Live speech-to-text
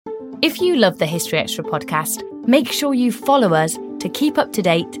If you love the History Extra podcast, make sure you follow us to keep up to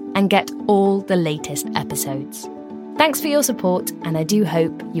date and get all the latest episodes. Thanks for your support, and I do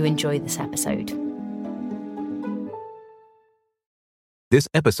hope you enjoy this episode. This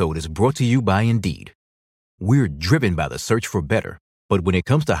episode is brought to you by Indeed. We're driven by the search for better, but when it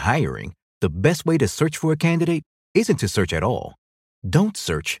comes to hiring, the best way to search for a candidate isn't to search at all. Don't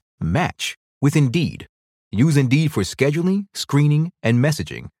search, match with Indeed. Use Indeed for scheduling, screening, and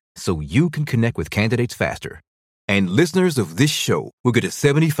messaging so you can connect with candidates faster. And listeners of this show will get a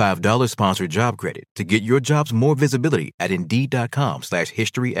 $75 sponsored job credit to get your jobs more visibility at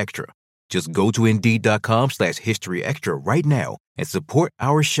Indeed.com/HistoryExtra. Just go to Indeed.com/HistoryExtra right now and support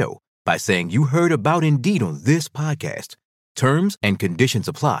our show by saying you heard about Indeed on this podcast. Terms and conditions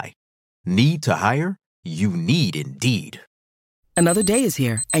apply. Need to hire? You need Indeed. Another day is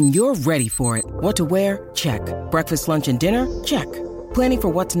here, and you're ready for it. What to wear? Check. Breakfast, lunch, and dinner? Check. Planning for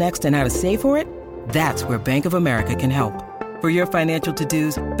what's next and how to save for it? That's where Bank of America can help. For your financial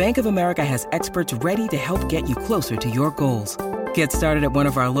to-dos, Bank of America has experts ready to help get you closer to your goals. Get started at one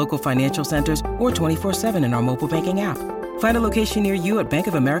of our local financial centers or 24/7 in our mobile banking app. Find a location near you at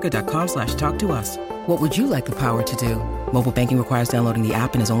bankofamerica.com/talktous. What would you like the power to do? Mobile banking requires downloading the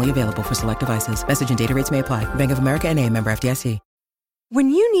app and is only available for select devices. Message and data rates may apply. Bank of America N.A., member FDIC. When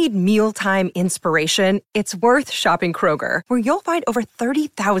you need mealtime inspiration, it's worth shopping Kroger, where you'll find over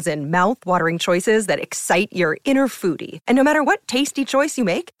 30,000 mouth-watering choices that excite your inner foodie. And no matter what tasty choice you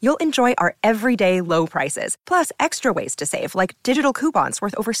make, you'll enjoy our everyday low prices, plus extra ways to save, like digital coupons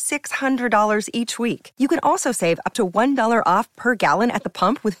worth over $600 each week. You can also save up to $1 off per gallon at the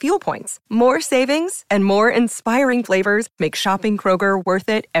pump with fuel points. More savings and more inspiring flavors make shopping Kroger worth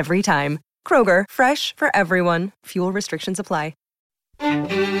it every time. Kroger, fresh for everyone. Fuel restrictions apply.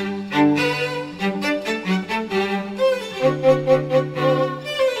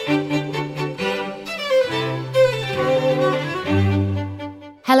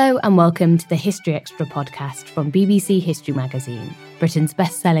 Hello and welcome to the History Extra podcast from BBC History Magazine, Britain's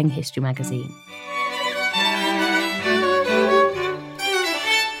best-selling history magazine.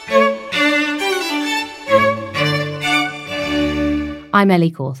 I'm Ellie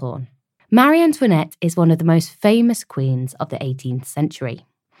Cawthorne. Marie Antoinette is one of the most famous queens of the 18th century,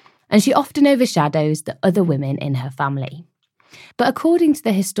 and she often overshadows the other women in her family. But according to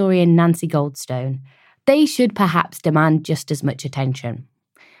the historian Nancy Goldstone, they should perhaps demand just as much attention.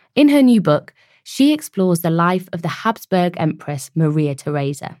 In her new book, she explores the life of the Habsburg Empress Maria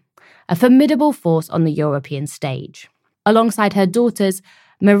Theresa, a formidable force on the European stage, alongside her daughters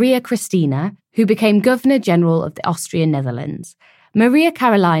Maria Christina, who became Governor-General of the Austrian Netherlands, Maria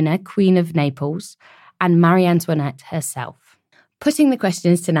Carolina, Queen of Naples, and Marie Antoinette herself. Putting the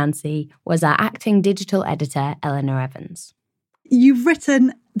questions to Nancy was our acting digital editor, Eleanor Evans. You've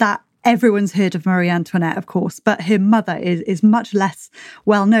written that everyone's heard of Marie Antoinette, of course, but her mother is much less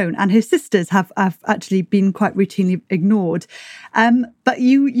well known, and her sisters have actually been quite routinely ignored. But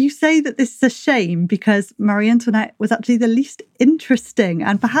you say that this is a shame because Marie Antoinette was actually the least interesting,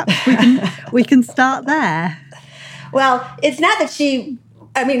 and perhaps we can start there. Well, it's not that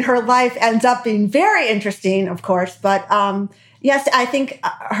her life ends up being very interesting, of course, but yes, I think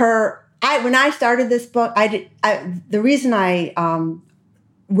when I started this book, the reason I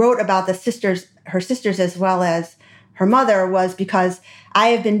wrote about her sisters as well as her mother was because I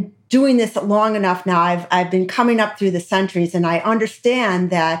have been doing this long enough now. I've been coming up through the centuries, and I understand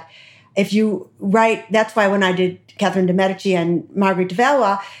that if you write, that's why when I did Catherine de' Medici and Marguerite de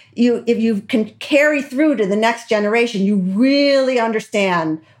Valois, if you can carry through to the next generation, you really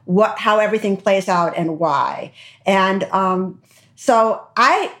understand how everything plays out and why. And so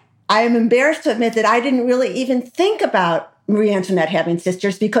I am embarrassed to admit that I didn't really even think about Marie Antoinette having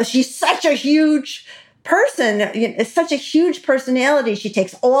sisters because she's such a huge person, such a huge personality. She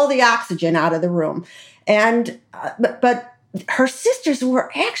takes all the oxygen out of the room. And but her sisters were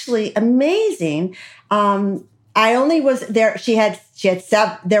actually amazing. I only was there. She had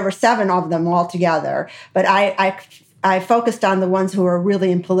seven. There were seven of them altogether. But I focused on the ones who were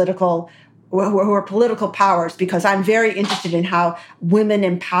really in political, who were political powers, because I'm very interested in how women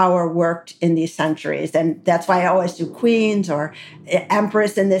in power worked in these centuries, and that's why I always do queens or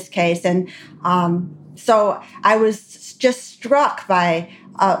empress in this case. And so I was just struck by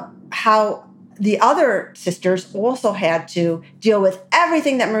how the other sisters also had to deal with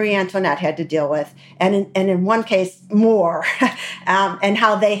everything that Marie Antoinette had to deal with, and in one case more, and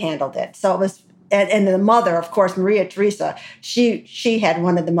how they handled it. So it was, and the mother, of course, Maria Theresa, she had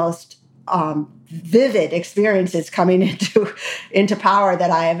one of the most vivid experiences coming into power that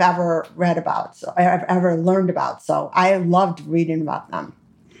I have ever read about, so I have ever learned about. So I loved reading about them.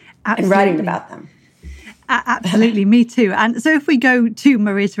 and writing about them. Absolutely, me too. And so if we go to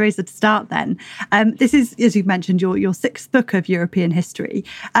Maria Theresa to start then, this is, as you mentioned, your sixth book of European history.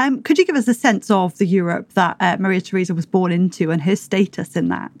 Could you give us a sense of the Europe that Maria Theresa was born into and her status in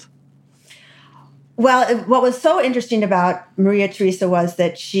that? Well, what was so interesting about Maria Theresa was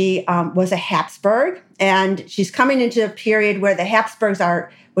that she was a Habsburg, and she's coming into a period where the Habsburgs are,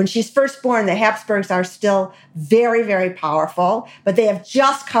 when she's first born, the Habsburgs are still very, very powerful, but they have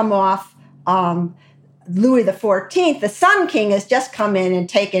just come off Louis XIV, the Sun King, has just come in and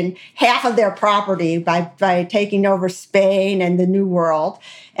taken half of their property by taking over Spain and the New World.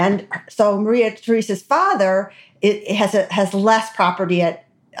 And so Maria Theresa's father has less property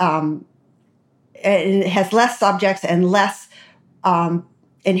it has less subjects and less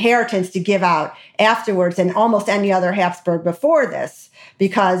inheritance to give out afterwards than almost any other Habsburg before this,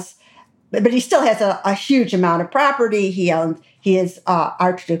 but he still has a huge amount of property. He is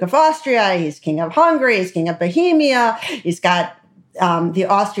Archduke of Austria. He's King of Hungary. He's King of Bohemia. He's got the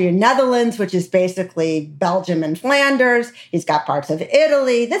Austrian Netherlands, which is basically Belgium and Flanders. He's got parts of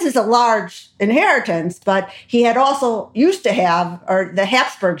Italy. This is a large inheritance, but he had also used to have, or the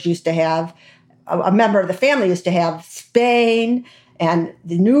Habsburgs used to have, a member of the family used to have Spain and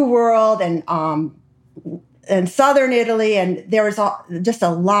the New World and southern Italy, and there was just a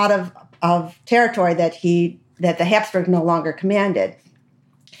lot of territory that the Habsburg no longer commanded.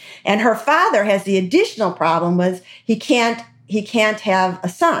 And her father has the additional problem was he can't have a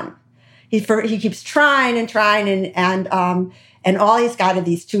son. He keeps trying and all he's got are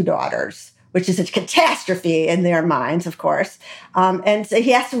these two daughters, which is a catastrophe in their minds, of course. And so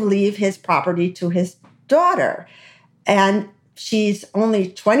he has to leave his property to his daughter. And she's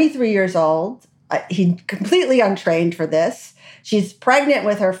only 23 years old. He's completely untrained for this. She's pregnant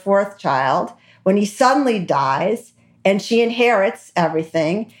with her fourth child when he suddenly dies, and she inherits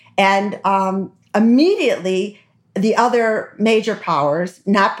everything. And immediately, the other major powers,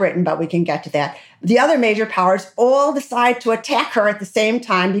 not Britain, but we can get to that, the other major powers all decide to attack her at the same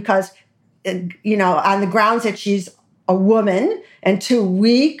time because, on the grounds that she's a woman and too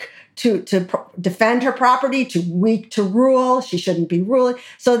weak to defend her property, too weak to rule. She shouldn't be ruling.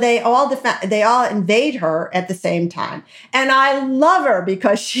 So they all invade her at the same time. And I love her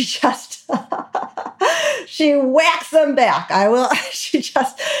because she just, she whacks them back.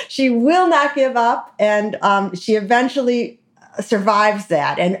 She will not give up. And she eventually survives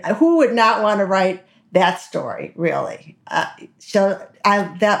that. And who would not want to write that story, really?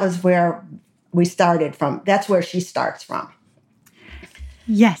 That was where we started from. That's where she starts from.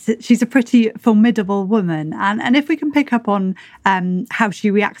 Yes, she's a pretty formidable woman. And if we can pick up on how she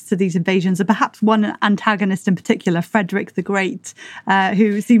reacts to these invasions, and perhaps one antagonist in particular, Frederick the Great,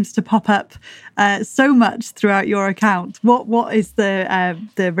 who seems to pop up so much throughout your account. What is the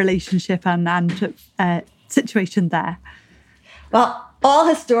relationship and situation there? Well, all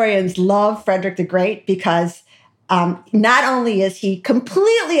historians love Frederick the Great because not only is he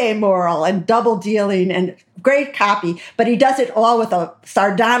completely amoral and double-dealing and great copy, but he does it all with a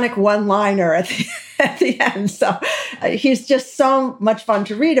sardonic one-liner at the end. So he's just so much fun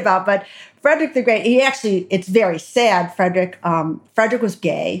to read about. But Frederick the Great, it's very sad. Frederick was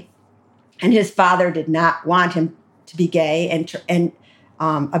gay, and his father did not want him to be gay and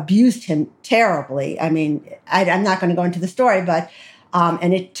abused him terribly. I mean, I'm not going to go into the story, but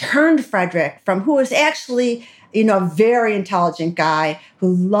and it turned Frederick from who was actually a very intelligent guy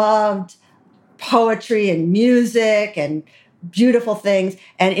who loved poetry and music and beautiful things.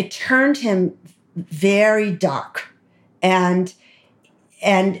 And it turned him very dark. And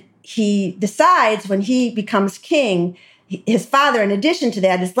he decides when he becomes king, his father, in addition to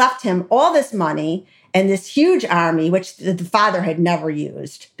that, has left him all this money and this huge army, which the father had never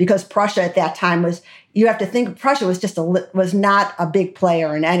used because Prussia at that time you have to think Prussia was not a big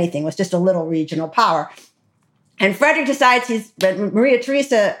player in anything, was just a little regional power. And Frederick decides when Maria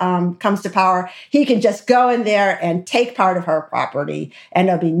Theresa comes to power, he can just go in there and take part of her property, and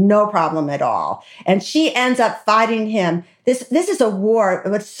there'll be no problem at all. And she ends up fighting him. This is a war.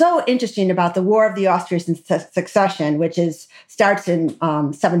 What's so interesting about the War of the Austrian Succession, which starts in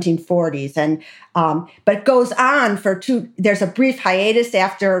 1740s, and but goes on for There's a brief hiatus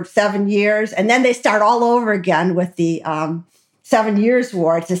after 7 years, and then they start all over again with the 7 Years'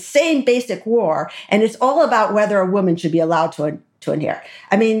 War. It's the same basic war, and it's all about whether a woman should be allowed to inherit.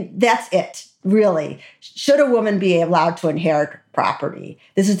 I mean, that's it, really. Should a woman be allowed to inherit property?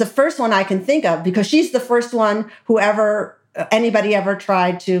 This is the first one I can think of because she's the first one who anybody ever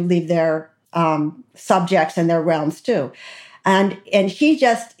tried to leave their subjects and their realms too. And he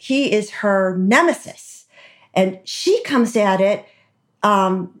is her nemesis. And she comes at it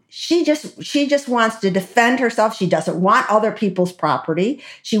she just wants to defend herself. She doesn't want other people's property.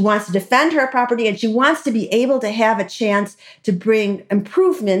 She wants to defend her property, and she wants to be able to have a chance to bring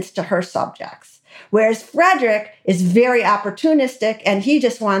improvements to her subjects. Whereas Frederick is very opportunistic, and he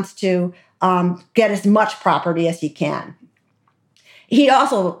just wants to get as much property as he can. He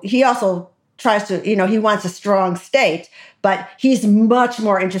also tries to, he wants a strong state, but he's much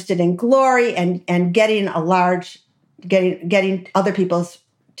more interested in glory and getting other people's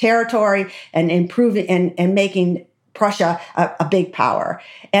territory and improving and making Prussia a big power.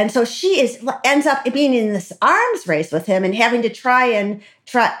 And so she ends up being in this arms race with him and having to try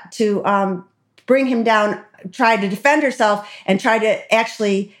to bring him down, try to defend herself and try to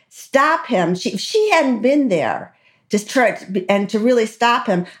actually stop him. If she hadn't been there to really stop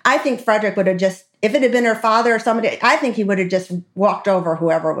him, I think Frederick would have just, if it had been her father or somebody, I think he would have just walked over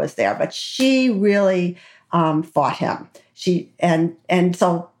whoever was there. But she really fought him.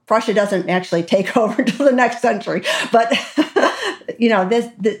 So Prussia doesn't actually take over until the next century. But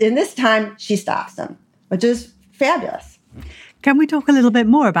in this time, she stops him, which is fabulous. Can we talk a little bit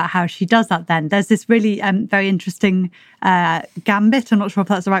more about how she does that then? There's this really very interesting gambit, I'm not sure if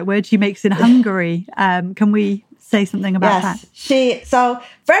that's the right word, she makes in Hungary. Can we say something about that? So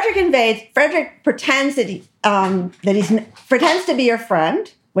Frederick invades. Frederick pretends that he pretends to be her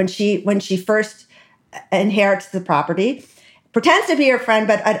friend when she first inherits the property. Pretends to be her friend,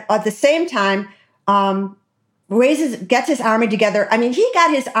 but at the same time, gets his army together. I mean, he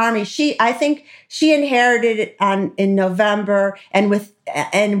got his army. I think she inherited it in November, and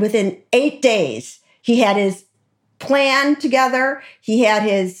within 8 days, he had his plan together. He had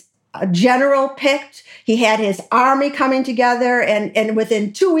his general picked. He had his army coming together, and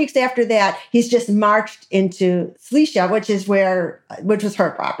within 2 weeks after that, he's just marched into Silesia, which was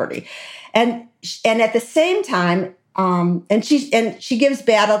her property, and at the same time, and she gives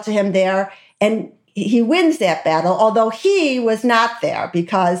battle to him there, and he wins that battle, although he was not there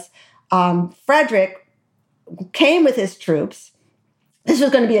because Frederick came with his troops. This was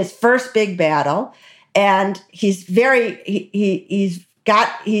going to be his first big battle, and he's very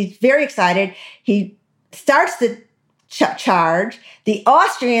excited. He starts the charge. The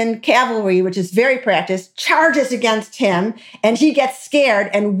Austrian cavalry, which is very practiced, charges against him, and he gets scared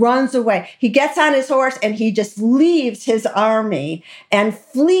and runs away. He gets on his horse and he just leaves his army and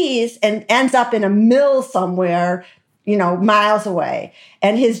flees and ends up in a mill somewhere, miles away.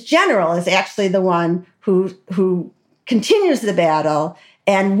 And his general is actually the one who continues the battle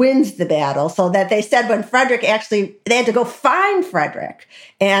and wins the battle, so that they said when Frederick they had to go find Frederick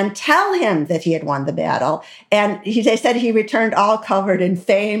and tell him that he had won the battle. And they said he returned all covered in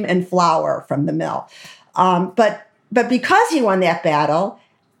fame and flour from the mill. But because he won that battle,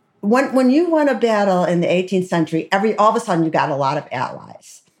 when you won a battle in the 18th century, all of a sudden you got a lot of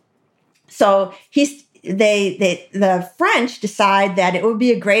allies. So the French decide that it would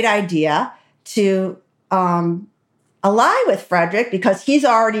be a great idea to ally with Frederick because he's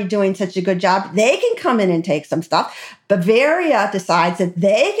already doing such a good job. They can come in and take some stuff. Bavaria decides that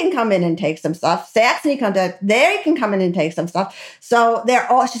they can come in and take some stuff. Saxony they can come in and take some stuff. So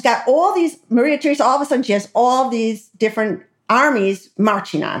she's got all these, Maria Theresa, all of a sudden she has all these different armies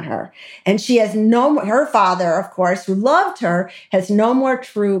marching on her. And she has her father, of course, who loved her, has no more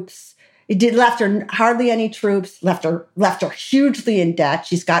troops. Left her hardly any troops, left her hugely in debt.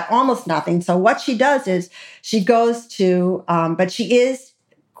 She's got almost nothing. So what she does is she goes to, but she is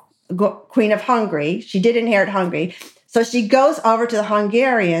Queen of Hungary. She did inherit Hungary. So she goes over to the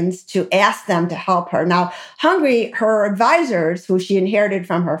Hungarians to ask them to help her. Now, Hungary, her advisors, who she inherited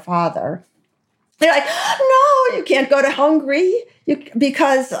from her father, they're like, no, you can't go to Hungary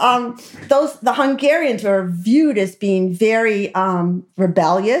because the Hungarians were viewed as being very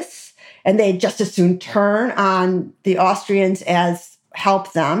rebellious. And they just as soon turn on the Austrians as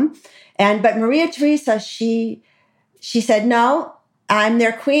help them. But Maria Theresa, she said, no, I'm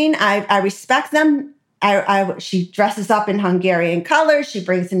their queen. I respect them. She dresses up in Hungarian colors. She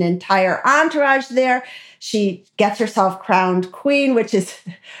brings an entire entourage there. She gets herself crowned queen, which is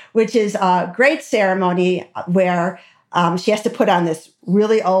a great ceremony where she has to put on this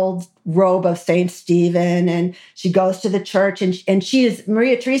really old robe of St. Stephen, and she goes to the church. And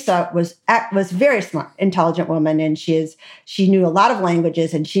Maria Theresa was very smart, intelligent woman, and she knew a lot of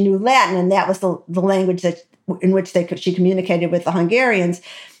languages, and she knew Latin, and that was the language in which she communicated with the Hungarians.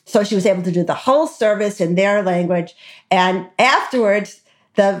 So she was able to do the whole service in their language. And afterwards,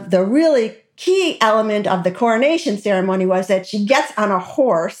 the really key element of the coronation ceremony was that she gets on a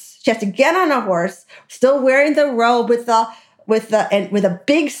horse. She has to get on a horse, still wearing the robe with with a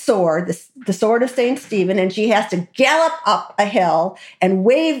big sword, the sword of St. Stephen, and she has to gallop up a hill and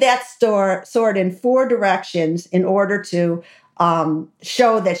wave that sword in 4 directions in order to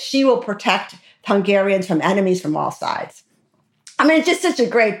show that she will protect Hungarians from enemies from all sides. I mean, it's just such a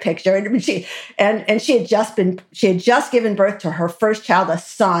great picture. And she had just given birth to her first child, a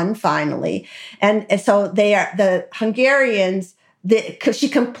son, finally. And so the Hungarians, she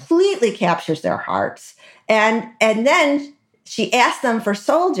completely captures their hearts. And then she asks them for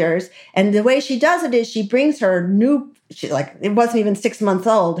soldiers. And the way she does it is she brings her it wasn't even 6 months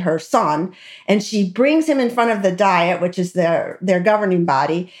old, her son, and she brings him in front of the Diet, which is their governing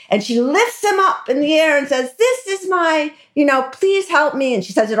body, and she lifts him up in the air and says, "This is my, please help me." And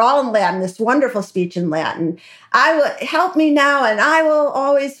she says it all in Latin, this wonderful speech in Latin. "I will help me now, and I will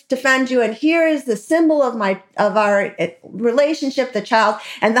always defend you. And here is the symbol of our relationship, the child."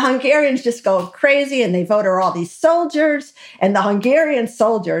 And the Hungarians just go crazy, and they vote her all these soldiers. And the Hungarian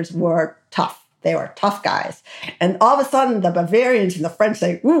soldiers were tough. They were tough guys. And all of a sudden, the Bavarians and the French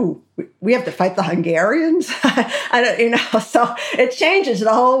say, "Ooh, we have to fight the Hungarians?" So it changes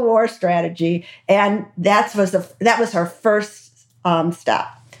the whole war strategy. And that was her first step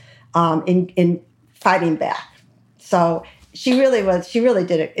in fighting back. So she really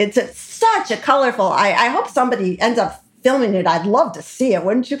did it. It's such a colorful, I hope somebody ends up filming it. I'd love to see it,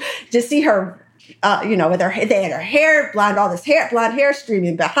 wouldn't you? To see her, with they had her hair, blonde hair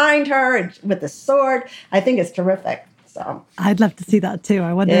streaming behind her and with the sword. I think it's terrific. So I'd love to see that too.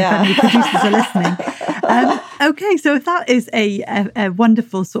 I wonder if any producers are listening. Okay, so if that is a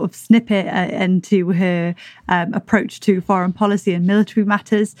wonderful sort of snippet into her approach to foreign policy and military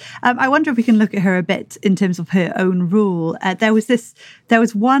matters, I wonder if we can look at her a bit in terms of her own rule. There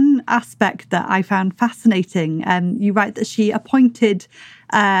was one aspect that I found fascinating. You write that she appointed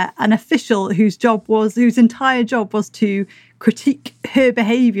an official whose entire job was to critique her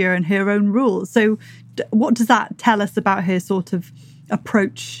behaviour and her own rules. So what does that tell us about her sort of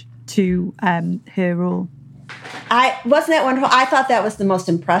approach to her rule? I thought that was the most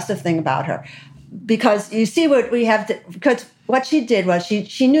impressive thing about her, because you see because what she did was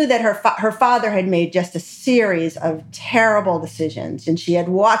she knew that her father had made just a series of terrible decisions, and she had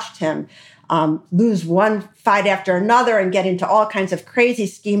watched him lose one fight after another and get into all kinds of crazy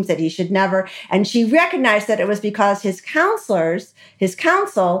schemes that he should never. And she recognized that it was because his counsel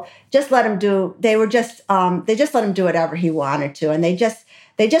just let him do. They just let him do whatever he wanted to, and they just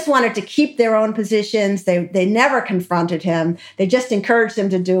wanted to keep their own positions. They never confronted him. They just encouraged him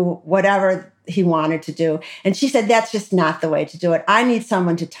to do whatever he wanted to do. And she said, "That's just not the way to do it. I need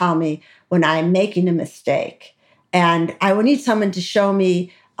someone to tell me when I'm making a mistake, and I would need someone to show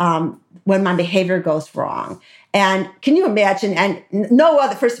me when my behavior goes wrong." And can you imagine? And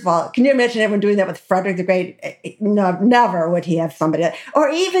first of all, can you imagine everyone doing that with Frederick the Great? No, never would he have somebody. Or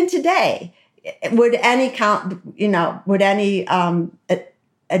even today, would any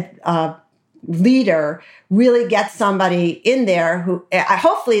leader really get somebody in there who,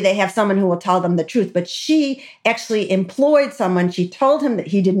 hopefully they have someone who will tell them the truth. But she actually employed someone. She told him that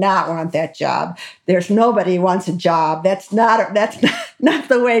he did not want that job. There's nobody who wants a job. That's not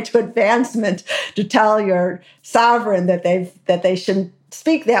the way to advancement, to tell your sovereign that they shouldn't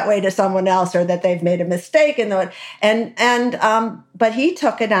speak that way to someone else, or that they've made a mistake but he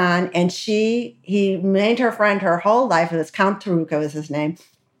took it on, and he remained her friend her whole life. It was Count Taruka was his name.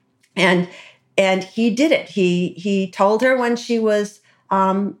 And he did it. He told her when she was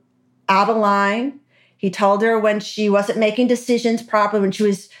out of line. He told her when she wasn't making decisions properly, when she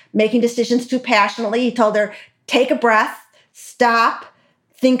was making decisions too passionately. He told her, take a breath, stop,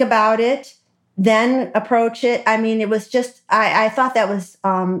 think about it, then approach it. I mean, it was just, I thought that was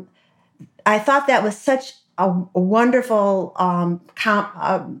such a wonderful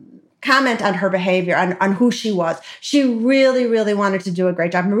comment on her behavior, on who she was. She really, really wanted to do a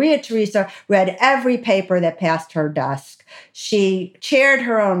great job. Maria Theresa read every paper that passed her desk. She chaired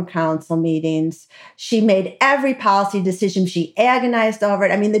her own council meetings. She made every policy decision. She agonized over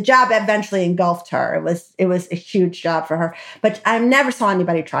it. I mean, the job eventually engulfed her. It was a huge job for her. But I never saw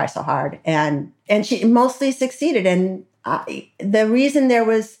anybody try so hard. And she mostly succeeded. And the reason there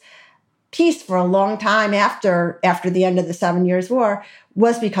was peace for a long time after the end of the 7 Years' War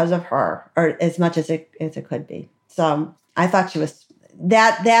was because of her, or as much as it could be. So I thought she was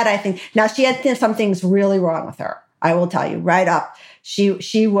that I think. Now, she had some things really wrong with her. I will tell you right up.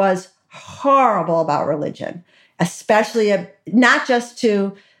 She was horrible about religion, especially not just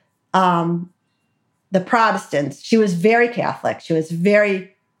to the Protestants. She was very Catholic. She was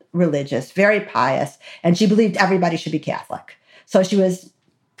very religious, very pious, and she believed everybody should be Catholic. So she was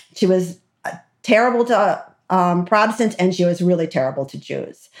terrible to Protestants, and she was really terrible to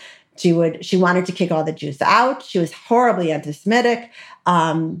Jews. She wanted to kick all the Jews out. She was horribly anti-Semitic.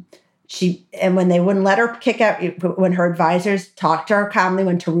 And when they wouldn't let her kick out, when her advisors talked to her calmly,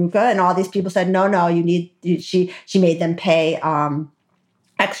 when Taruka and all these people said, no, she made them pay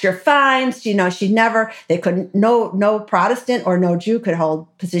extra fines. No Protestant or no Jew could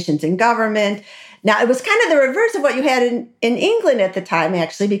hold positions in government. Now, it was kind of the reverse of what you had in England at the time,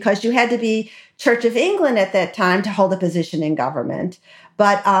 actually, because you had to be Church of England at that time to hold a position in government.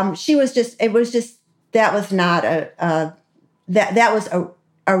 But that was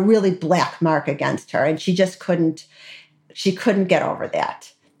a really black mark against her. And she couldn't get over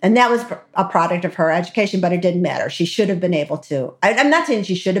that. And that was a product of her education, but it didn't matter. She should have been able to. I'm not saying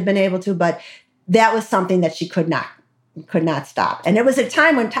she should have been able to, but that was something that she could not stop. And it was a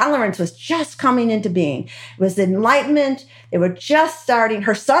time when tolerance was just coming into being. It was the Enlightenment. They were just starting.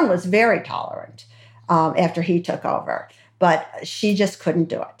 Her son was very tolerant after he took over, but she just couldn't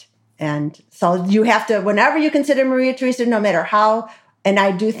do it. And so you have to, whenever you consider Maria Theresa, no matter how, and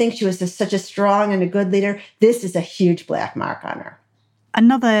I do think she was just such a strong and a good leader, this is a huge black mark on her.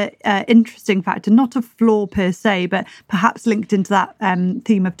 Another interesting factor, not a flaw per se, but perhaps linked into that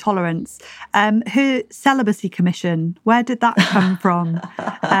theme of tolerance, her celibacy commission, where did that come from?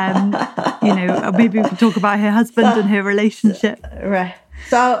 Maybe we can talk about her husband and her relationship. Right.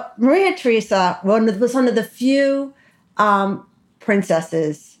 So Maria Theresa was one of the few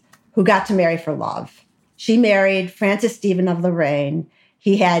princesses who got to marry for love. She married Francis Stephen of Lorraine.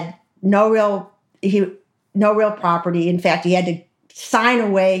 He had no real property. In fact, he had to sign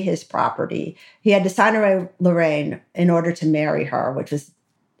away his property. He had to sign away Lorraine in order to marry her, which was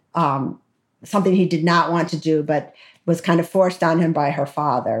something he did not want to do, but was kind of forced on him by her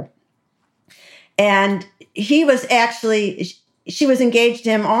father. And she was engaged to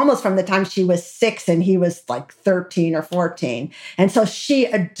him almost from the time she was 6 and he was like 13 or 14. And so she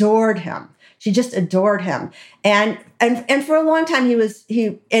adored him. She just adored him. And for a long time he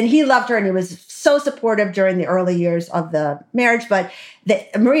loved her, and he was so supportive during the early years of the marriage. But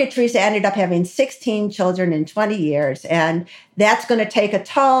Maria Theresa ended up having 16 children in 20 years. And that's going to take a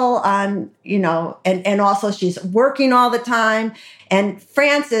toll on, and also she's working all the time. And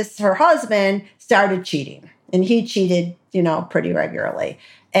Francis, her husband, started cheating, and he cheated, pretty regularly.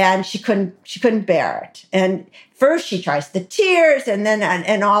 And she couldn't bear it. And first she tries the tears and then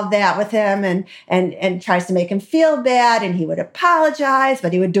and all that with him and tries to make him feel bad, and he would apologize,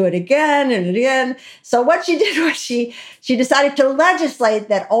 but he would do it again and again. So what she did was she decided to legislate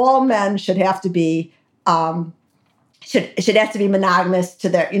that all men should have to be should have to be monogamous to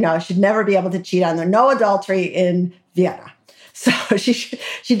their, should never be able to cheat on their, no adultery in Vienna. So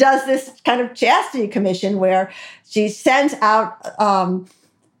she does this kind of chastity commission where she sends out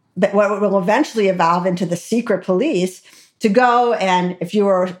what will eventually evolve into the secret police to go, and if you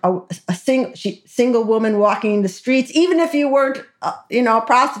were a single woman walking the streets, even if you weren't, a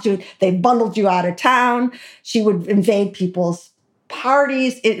prostitute, they bundled you out of town. She would invade people's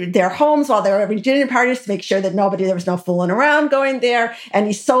parties, their homes while they were having dinner parties to make sure that there was no fooling around going there.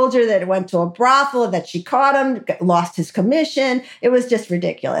 Any soldier that went to a brothel that she caught him lost his commission. It was just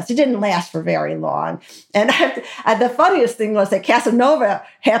ridiculous. It didn't last for very long. And the funniest thing was that Casanova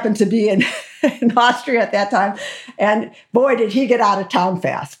happened to be in Austria at that time. And boy, did he get out of town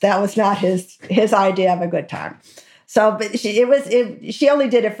fast. That was not his idea of a good time. So, but she only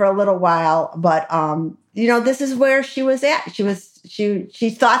did it for a little while, but this is where she was at.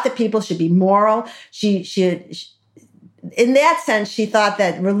 She thought that people should be moral. She in that sense, she thought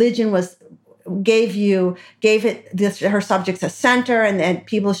that religion gave her subjects a center, and that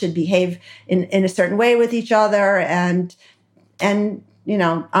people should behave in a certain way with each other. And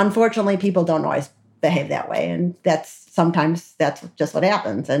unfortunately, people don't always behave that way, and sometimes that's just what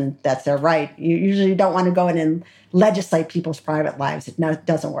happens, and that's their right. You usually don't want to go in and legislate people's private lives. It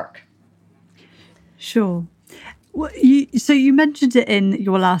doesn't work. Sure. Well, you mentioned it in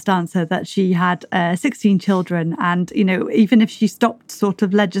your last answer that she had 16 children, and even if she stopped sort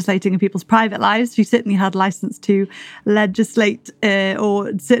of legislating in people's private lives, she certainly had license to legislate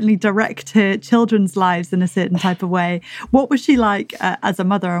or certainly direct her children's lives in a certain type of way. What was she like as a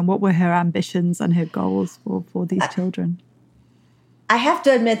mother, and what were her ambitions and her goals for these children? I have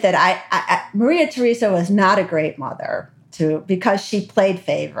to admit that Maria Theresa was not a great mother because she played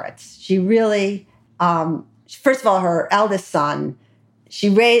favorites. She really. First of all, her eldest son,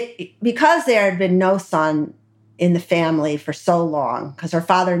 because there had been no son in the family for so long, because her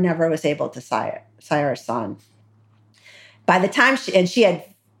father never was able to sire a son. By the time she had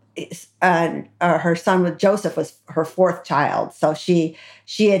her son with Joseph was her fourth child. So she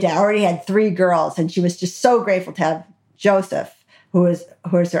had already had 3 girls, and she was just so grateful to have Joseph, who is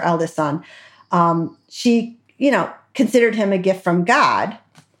her eldest son. She, considered him a gift from God,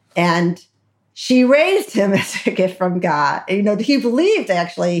 and she raised him as a gift from God. He believed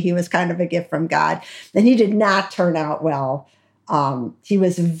actually he was kind of a gift from God, and he did not turn out well. He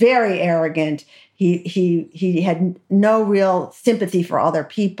was very arrogant. He had no real sympathy for other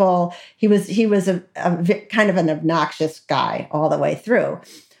people. He was a kind of an obnoxious guy all the way through.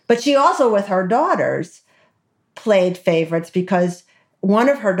 But she also, with her daughters, played favorites, because one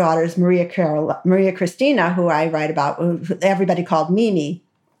of her daughters, Maria Christina, who I write about, who everybody called Mimi,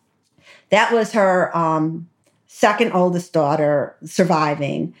 that was her second oldest daughter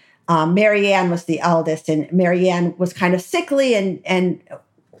surviving. Marianne was the eldest, and Marianne was kind of sickly and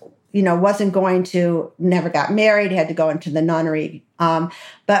never got married, had to go into the nunnery.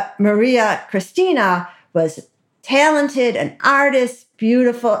 But Maria Christina was talented, an artist,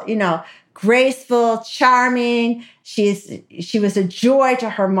 beautiful, graceful, charming. She was a joy to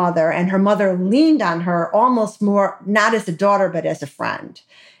her mother, and her mother leaned on her almost more, not as a daughter, but as a friend.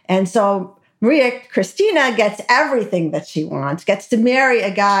 And so Maria Christina gets everything that she wants, gets to marry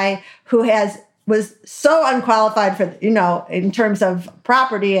a guy who was so unqualified for, in terms of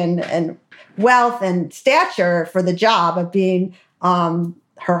property and wealth and stature for the job of being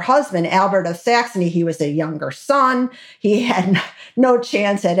her husband, Albert of Saxony. He was a younger son. He had no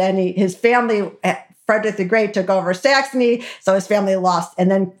chance at his family. Frederick the Great took over Saxony, so his family lost. And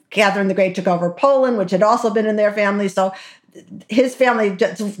then Catherine the Great took over Poland, which had also been in their family. So his family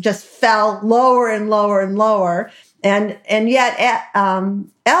just fell lower and lower and lower. And yet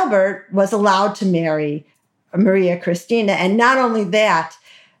Albert was allowed to marry Maria Christina. And not only that,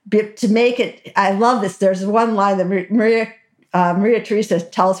 to make it, I love this. There's one line that Maria Theresa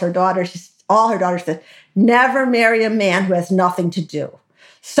tells her daughters, all her daughters, that never marry a man who has nothing to do.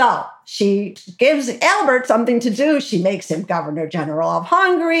 So she gives Albert something to do. She makes him Governor General of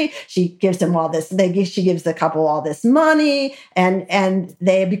Hungary. She gives him all this. She gives the couple all this money, and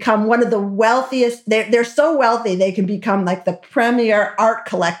they become one of the wealthiest. They're so wealthy they can become like the premier art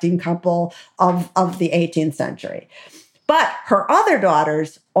collecting couple of the 18th century. But her other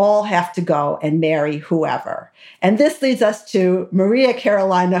daughters all have to go and marry whoever. And this leads us to Maria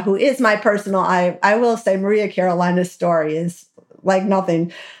Carolina, who is my personal, I will say Maria Carolina's story is like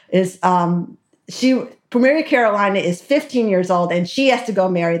nothing. Maria Carolina is 15 years old, and she has to go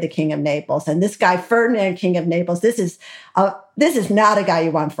marry the King of Naples. And this guy, Ferdinand, King of Naples, this is not a guy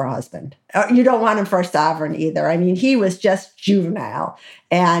you want for a husband. You don't want him for a sovereign either. I mean, he was just juvenile,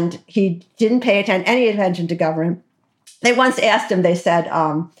 and he didn't pay any attention to government. They once asked him, they said,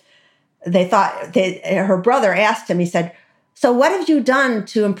 her brother asked him, he said, "So what have you done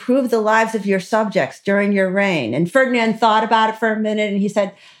to improve the lives of your subjects during your reign?" And Ferdinand thought about it for a minute, and he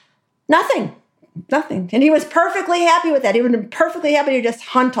said, Nothing. And he was perfectly happy with that. He would have been perfectly happy to just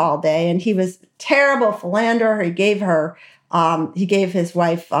hunt all day. And he was terrible philanderer. He gave his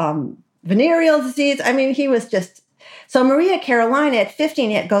wife venereal disease. I mean, he was just, so Maria Carolina at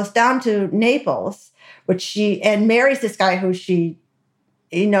 15 goes down to Naples, and marries this guy who she,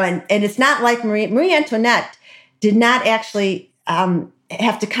 and it's not like Marie Antoinette did not actually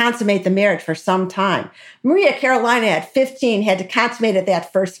have to consummate the marriage for some time. Maria Carolina at 15 had to consummate it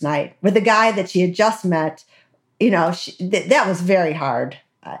that first night with a guy that she had just met. That was very hard.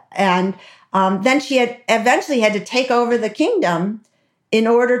 And then she eventually had to take over the kingdom in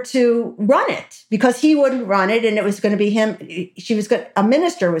order to run it, because he wouldn't run it, and it was going to be him. A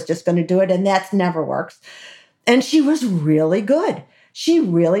minister was just going to do it, and that never works. And she was really good. She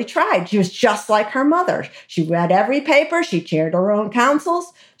really tried. She was just like her mother. She read every paper. She chaired her own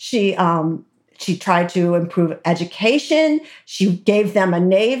councils. She tried to improve education. She gave them a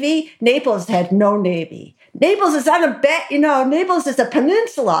navy. Naples had no navy. Naples is Naples is a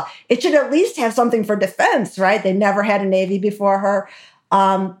peninsula. It should at least have something for defense, right? They never had a navy before her.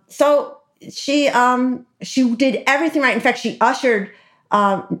 So she did everything right. In fact, she ushered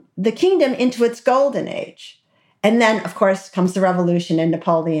the kingdom into its golden age. And then, of course, comes the revolution and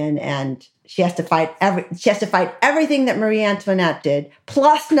Napoleon, and she has to fight everything that Marie Antoinette did,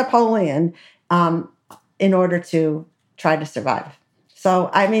 plus Napoleon, in order to try to survive. So,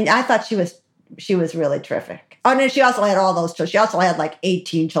 I mean, I thought she was really terrific. Oh, and she also had all those children. She also had like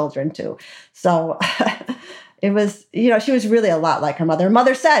 18 children too. So it was, she was really a lot like her mother. Her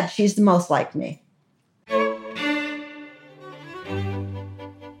mother said, "She's the most like me."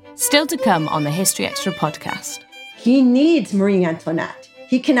 Still to come on the History Extra podcast. He needs Marie Antoinette.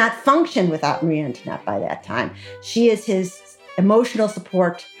 He cannot function without Marie Antoinette by that time. She is his emotional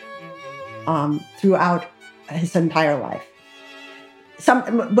support throughout his entire life.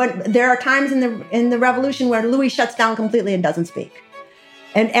 But there are times in the Revolution where Louis shuts down completely and doesn't speak.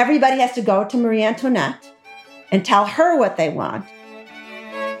 And everybody has to go to Marie Antoinette and tell her what they want.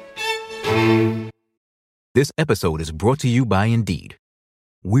 This episode is brought to you by Indeed.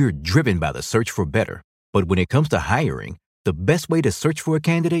 We're driven by the search for better, but when it comes to hiring, the best way to search for a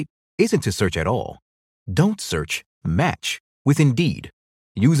candidate isn't to search at all. Don't search, match with Indeed.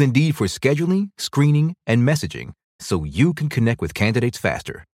 Use Indeed for scheduling, screening, and messaging so you can connect with candidates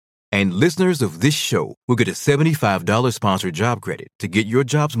faster. And listeners of this show will get a $75 sponsored job credit to get your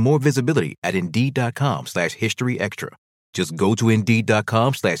jobs more visibility at Indeed.com/History Extra. Just go to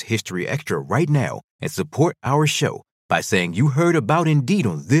Indeed.com/History Extra right now and support our show by saying you heard about Indeed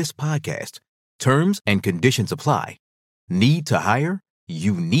on this podcast. Terms and conditions apply. Need to hire?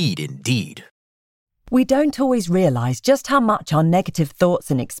 You need Indeed. We don't always realize just how much our negative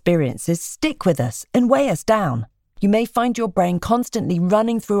thoughts and experiences stick with us and weigh us down. You may find your brain constantly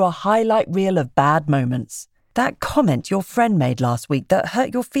running through a highlight reel of bad moments. That comment your friend made last week that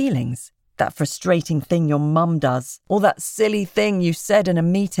hurt your feelings. That frustrating thing your mum does. Or that silly thing you said in a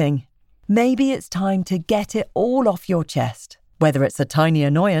meeting. Maybe it's time to get it all off your chest. Whether it's a tiny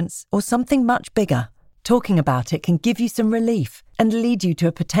annoyance or something much bigger, talking about it can give you some relief and lead you to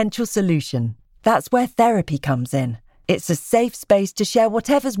a potential solution. That's where therapy comes in. It's a safe space to share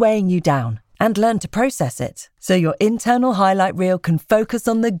whatever's weighing you down and learn to process it, so your internal highlight reel can focus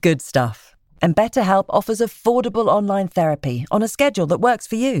on the good stuff. And BetterHelp offers affordable online therapy on a schedule that works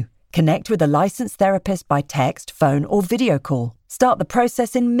for you. Connect with a licensed therapist by text, phone, or video call. Start the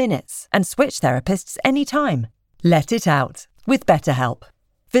process in minutes and switch therapists anytime. Let it out with BetterHelp.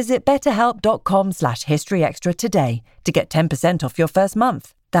 Visit betterhelp.com/historyextra today to get 10% off your first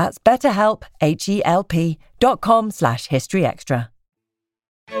month. That's BetterHelp, HELP.com/historyextra.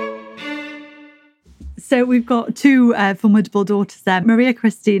 So we've got two formidable daughters there. Maria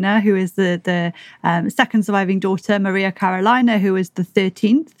Christina, who is the second surviving daughter. Maria Carolina, who is the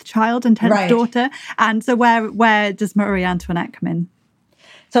 13th child and 10th daughter. And so where does Marie Antoinette come in?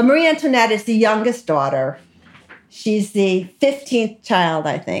 So Marie Antoinette is the youngest daughter. She's the 15th child,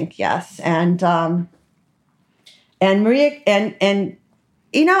 I think. Yes. And Maria, and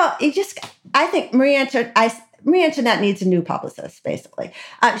you know, I think Marie Antoinette needs a new publicist, basically.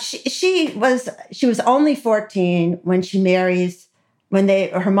 She was only 14 when she marries,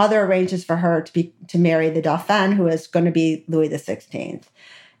 her mother arranges for her to marry the Dauphin, who is going to be Louis XVI.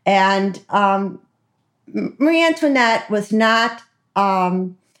 And Marie Antoinette was not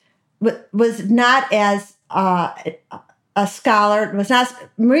as a scholar. Was not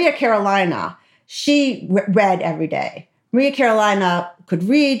Maria Carolina. She read every day. Maria Carolina could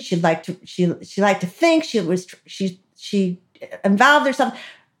read. She liked to think. She involved herself.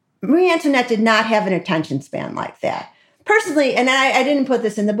 Marie Antoinette did not have an attention span like that. Personally, and I didn't put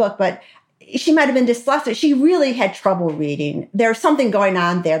this in the book, but she might have been dyslexic. She really had trouble reading. There's something going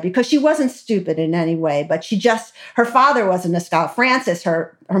on there because she wasn't stupid in any way, but her father wasn't a scholar. Francis,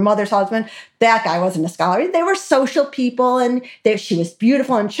 her mother's husband, that guy wasn't a scholar. They were social people, and she was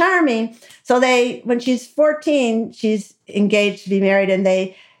beautiful and charming. So when she's 14, she's engaged to be married, and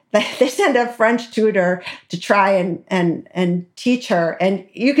they send a French tutor to try and teach her. And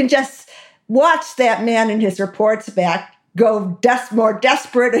you can just watch that man in his reports back go more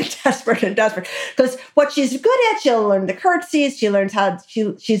desperate and desperate and desperate. Because what she's good at, she'll learn the curtsies. She learns how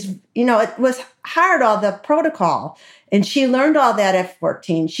she's, it was hard, all the protocol. And she learned all that at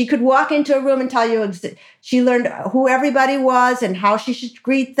 14. She could walk into a room and tell you, she learned who everybody was and how she should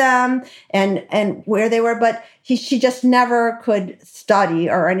greet them and where they were. But she just never could study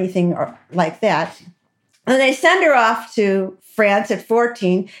or anything like that. And they send her off to France at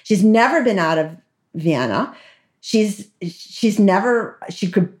 14. She's never been out of Vienna. She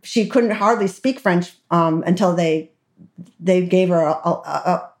couldn't hardly speak French until they gave her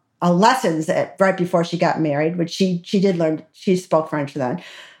a lessons right before she got married, which she did learn. She spoke French then,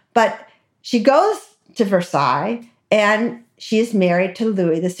 but she goes to Versailles and she is married to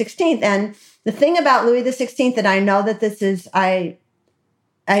Louis XVI. And the thing about Louis XVI, and I know that this is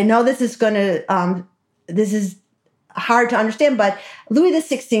hard to understand, but Louis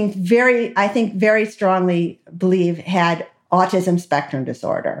XVI very strongly believe had autism spectrum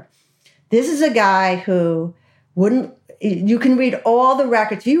disorder. This is a guy who you can read all the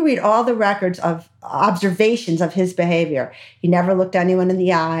records. You read all the records of observations of his behavior. He never looked anyone in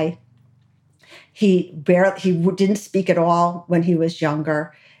the eye. He didn't speak at all when he was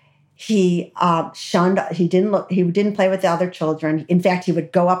younger. He shunned. He didn't play with the other children. In fact, he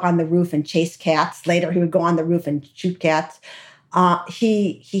would go up on the roof and chase cats. Later, he would go on the roof and shoot cats.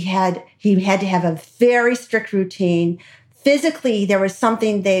 He had to have a very strict routine. Physically, there was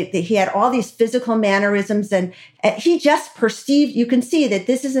something that he had all these physical mannerisms, and he just perceived. You can see that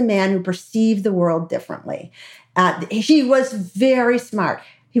this is a man who perceived the world differently. He was very smart.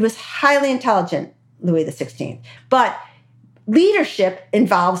 He was highly intelligent, Louis XVI. But leadership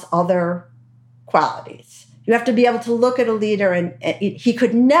involves other qualities. You have to be able to look at a leader, and he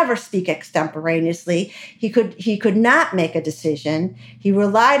could never speak extemporaneously. He could not make a decision. He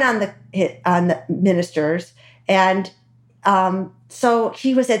relied on the ministers, and so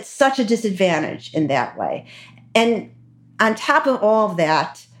he was at such a disadvantage in that way. And on top of all of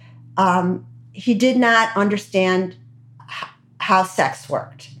that, he did not understand how sex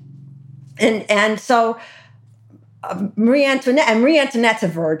worked. And so Marie Antoinette's a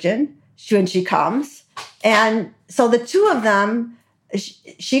virgin when she comes. And so the two of them,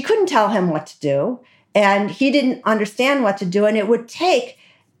 she couldn't tell him what to do, and he didn't understand what to do. And it would take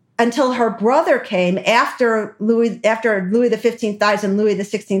until her brother came after Louis XV dies and Louis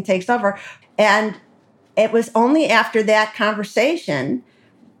XVI takes over. And it was only after that conversation,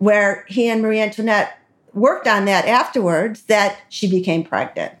 where he and Marie Antoinette worked on that afterwards, that she became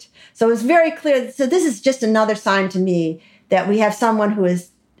pregnant. So it was very clear. So this is just another sign to me that we have someone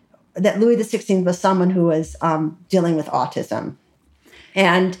that Louis XVI was someone who was dealing with autism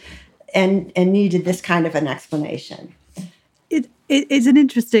and needed this kind of an explanation. It's an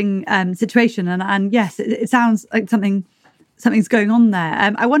interesting situation, and yes, it sounds like something's going on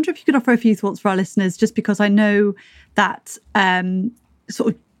there. I wonder if you could offer a few thoughts for our listeners, just because I know that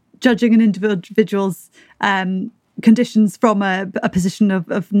sort of judging an individual's conditions from a position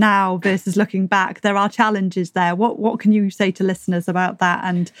of now versus looking back, there are challenges there. What can you say to listeners about that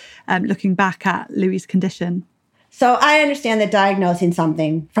and looking back at Louis' condition? So I understand that diagnosing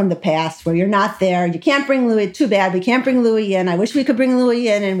something from the past where you're not there, you can't bring Louis, too bad, we can't bring Louis in. I wish we could bring Louis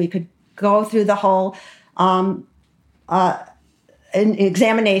in and we could go through the whole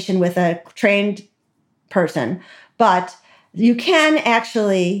examination with a trained person. But you can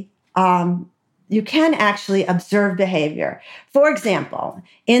actually observe behavior. For example,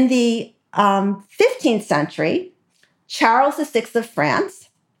 in the 15th century, Charles VI of France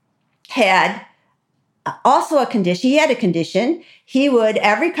had also a condition. He had a condition. He would,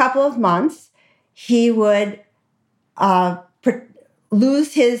 every couple of months, he would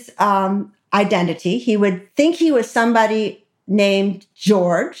lose his identity. He would think he was somebody named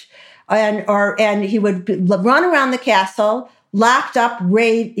George, and he would run around the castle, locked up,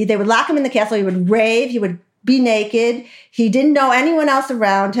 rave. They would lock him in the castle. He would rave. He would be naked. He didn't know anyone else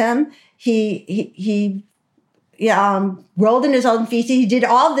around him. He rolled in his own feces. He did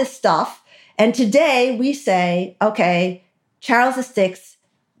all this stuff. And today we say, okay, Charles VI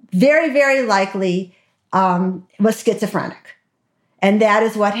very, very likely was schizophrenic. And that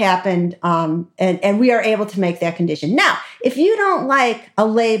is what happened. And we are able to make that condition. Now, if you don't like a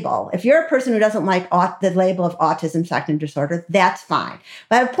label, if you're a person who doesn't like the label of autism spectrum disorder, that's fine.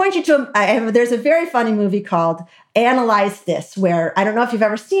 But I would point you to, there's a very funny movie called Analyze This, where, I don't know if you've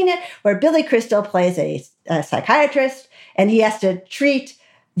ever seen it, where Billy Crystal plays a psychiatrist, and he has to treat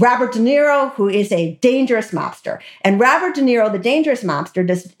Robert De Niro, who is a dangerous mobster. And Robert De Niro, the dangerous mobster,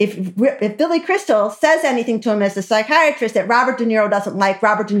 if Billy Crystal says anything to him as a psychiatrist that Robert De Niro doesn't like,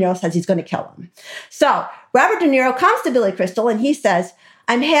 Robert De Niro says he's going to kill him. So Robert De Niro comes to Billy Crystal and he says,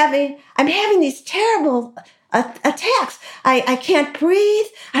 I'm having these terrible attacks. I can't breathe.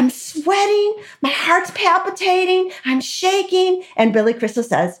 I'm sweating. My heart's palpitating. I'm shaking. And Billy Crystal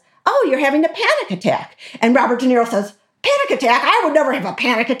says, oh, you're having a panic attack. And Robert De Niro says, panic attack? I would never have a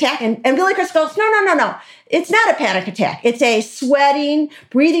panic attack. And Billy Crystal goes, no. It's not a panic attack. It's a sweating,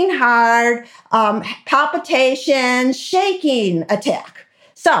 breathing hard, palpitations, shaking attack.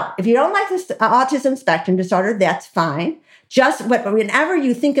 So if you don't like this autism spectrum disorder, that's fine. Just whenever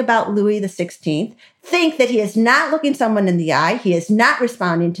you think about Louis XVI, think that he is not looking someone in the eye. He is not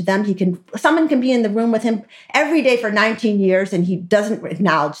responding to them. Someone can be in the room with him every day for 19 years and he doesn't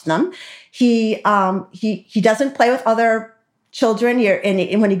acknowledge them. He doesn't play with other children.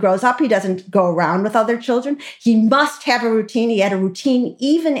 And when he grows up, he doesn't go around with other children. He must have a routine. He had a routine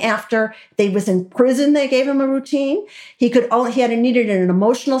even after they was in prison. They gave him a routine. He needed an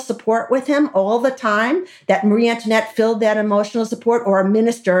emotional support with him all the time. That Marie Antoinette filled that emotional support, or a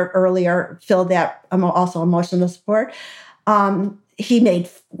minister earlier filled that also emotional support. He made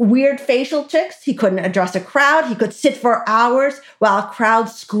weird facial tics. He couldn't address a crowd. He could sit for hours while a crowd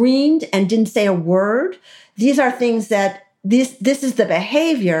screamed and didn't say a word. These are things that this is the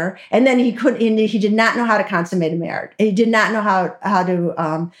behavior. And then he did not know how to consummate a marriage. He did not know how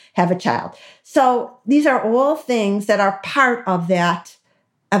to have a child. So these are all things that are part of that,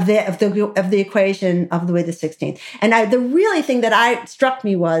 of the equation of Louis XVI. And the really thing that struck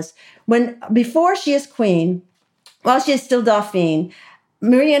me was before she is queen, while she is still Dauphine,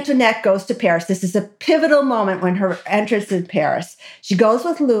 Marie Antoinette goes to Paris. This is a pivotal moment when her entrance in Paris. She goes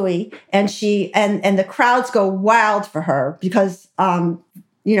with Louis, and the crowds go wild for her because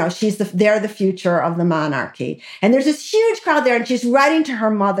they're the future of the monarchy. And there's this huge crowd there, and she's writing to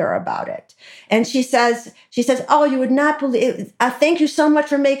her mother about it. And she says, "Oh, you would not believe. Thank you so much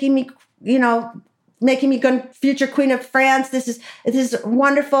for making me future queen of France. This is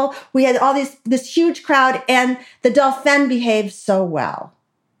wonderful. We had this huge crowd, and the Dauphin behaved so well.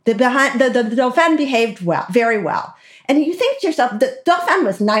 The Dauphin behaved very well." And you think to yourself, the Dauphin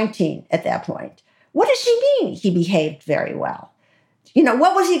was 19 at that point. What does she mean he behaved very well?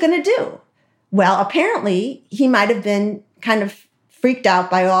 What was he going to do? Well, apparently he might have been kind of freaked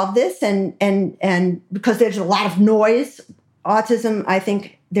out by all of this, and because there's a lot of noise. Autism, I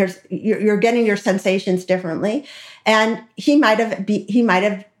think you're getting your sensations differently, and he might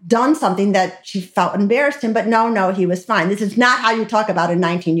have done something that she felt embarrassed him. But no, he was fine. This is not how you talk about a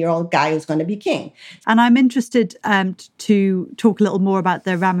 19-year-old guy who's going to be king. And I'm interested to talk a little more about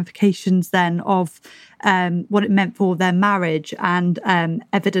the ramifications then of what it meant for their marriage and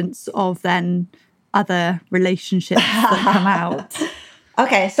evidence of then other relationships that come out.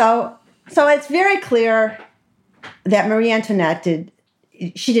 Okay, so it's very clear that Marie Antoinette did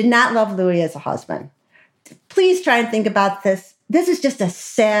not love Louis as a husband. Please try and think about this. This is just a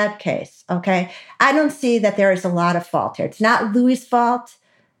sad case, okay? I don't see that there is a lot of fault here. It's not Louis's fault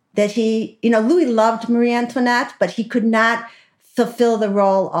that Louis loved Marie Antoinette, but he could not fulfill the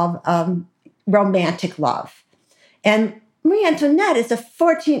role of romantic love. And Marie Antoinette is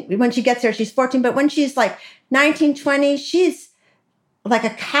when she gets there, she's 14, but when she's like 19, 20, she's like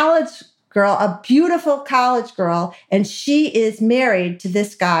a college girl, a beautiful college girl, and she is married to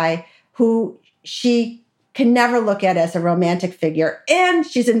this guy who she can never look at as a romantic figure. And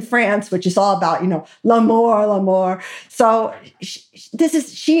she's in France, which is all about, l'amour. So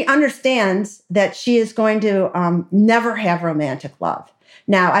she understands that she is going to never have romantic love.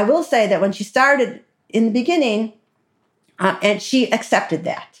 Now, I will say that when she started in the beginning, and she accepted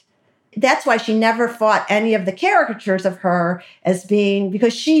that. That's why she never fought any of the caricatures of her as being,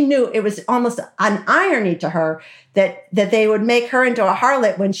 because she knew it was almost an irony to her that they would make her into a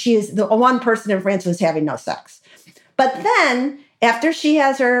harlot when she is the one person in France who's having no sex. But then after she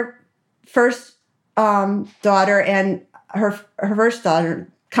has her first daughter, and her first daughter,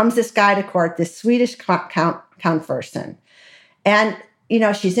 comes this guy to court, this Swedish Count Fersen. And,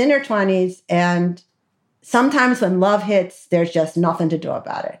 she's in her 20s, and sometimes when love hits, there's just nothing to do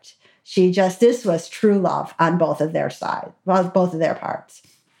about it. This was true love on both of their sides, both of their parts.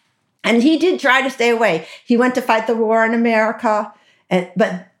 And he did try to stay away. He went to fight the war in America, and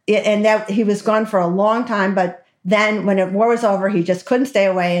that he was gone for a long time. But then when the war was over, he just couldn't stay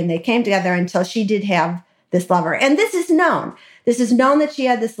away, and they came together until she did have this lover. And this is known. This is known that she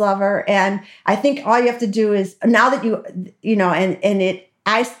had this lover. And I think all you have to do is, now that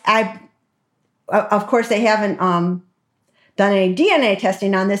of course they haven't done any DNA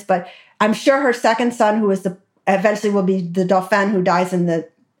testing on this, but I'm sure her second son, who is eventually will be the Dauphin, who dies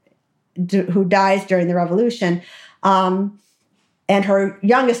during the Revolution, and her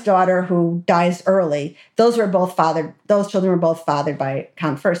youngest daughter, who dies early. Those children were both fathered by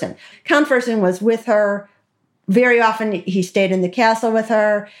Count Fersen. Count Fersen was with her very often. He stayed in the castle with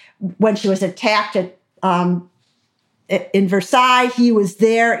her when she was attacked in Versailles. He was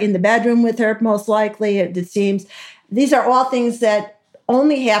there in the bedroom with her, most likely. It seems. These are all things that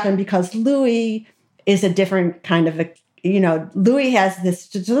only happen because Louis is a different kind of Louis has this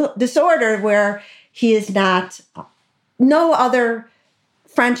disorder where he is not, no other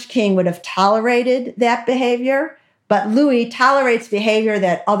French king would have tolerated that behavior, but Louis tolerates behavior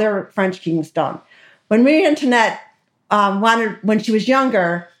that other French kings don't. When Marie Antoinette when she was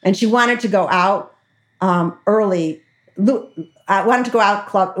younger and she wanted to go out early, wanted to go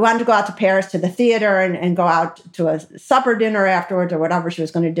out to Paris to the theater and go out to a supper dinner afterwards or whatever she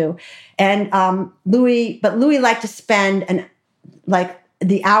was going to do. And Louis liked to spend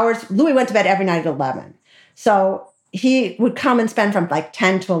the hours. Louis went to bed every night at 11. So he would come and spend from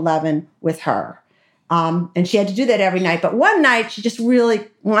 10 to 11 with her. And she had to do that every night. But one night she just really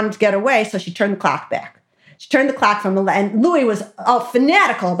wanted to get away. So she turned the clock back. She turned the clock from 11. And Louis was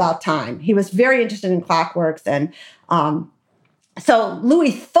fanatical about time. He was very interested in clockworks. And so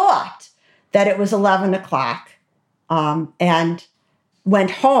Louis thought that it was 11 o'clock and went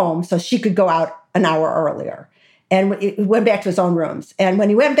home so she could go out an hour earlier. And he went back to his own rooms. And when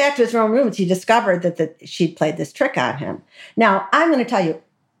he went back to his own rooms, he discovered that she'd played this trick on him. Now, I'm going to tell you,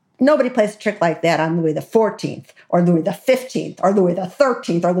 nobody plays a trick like that on Louis the 14th or Louis the 15th or Louis the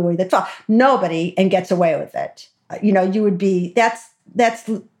 13th or Louis the 12th. Nobody, and gets away with it. You would be, that's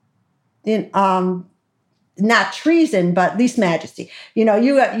not treason, but least majesty.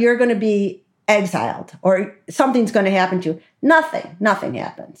 You're going to be exiled or something's going to happen to you. Nothing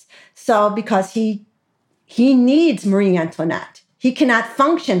happens. So because he needs Marie Antoinette. He cannot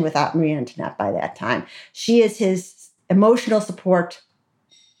function without Marie Antoinette by that time. She is his emotional support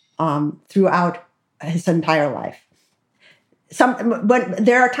throughout his entire life. But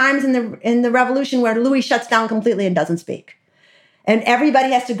there are times in the revolution where Louis shuts down completely and doesn't speak. And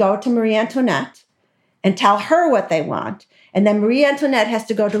everybody has to go to Marie Antoinette and tell her what they want. And then Marie Antoinette has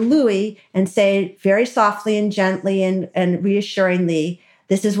to go to Louis and say very softly and gently and reassuringly,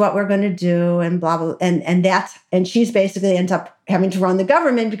 this is what we're going to do, and blah, blah, and she's basically ends up having to run the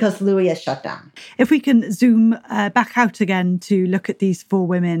government because Louis is shut down. If we can zoom back out again to look at these four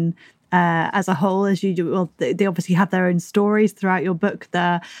women as a whole, as you do, well, they obviously have their own stories throughout your book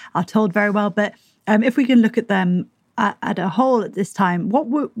that are told very well, but if we can look at them at a whole at this time, what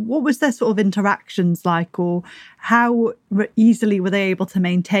was their sort of interactions like, or how easily were they able to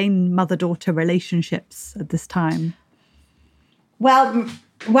maintain mother-daughter relationships at this time? Well,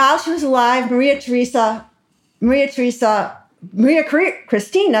 while she was alive, Maria Christina,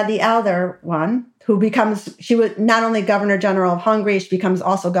 the elder one, she was not only Governor General of Hungary, she becomes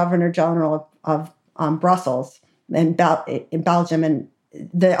also Governor General of Brussels in Belgium and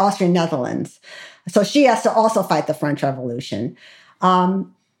the Austrian Netherlands. So she has to also fight the French Revolution.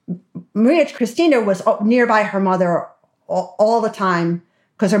 Maria Christina was nearby her mother all the time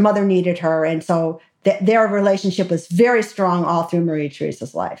because her mother needed her, and so their relationship was very strong all through Maria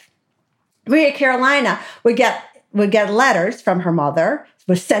Theresa's life. Maria Carolina would get letters from her mother,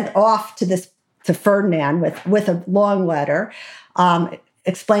 was sent off to Ferdinand with a long letter,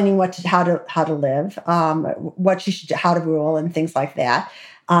 explaining how to live, how to rule, and things like that.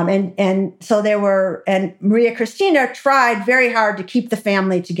 And Maria Christina tried very hard to keep the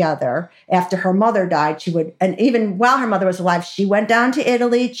family together after her mother died. And even while her mother was alive, she went down to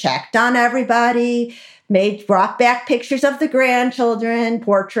Italy, checked on everybody, brought back pictures of the grandchildren,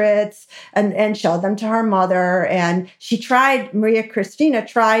 portraits, and showed them to her mother. And Maria Christina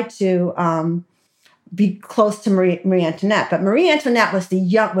tried to be close to Marie Antoinette, but Marie Antoinette was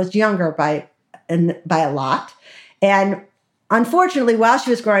younger by a lot. And unfortunately, while she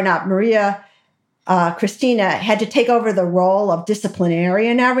was growing up, Maria Christina had to take over the role of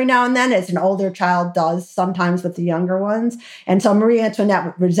disciplinarian every now and then, as an older child does sometimes with the younger ones. And so Marie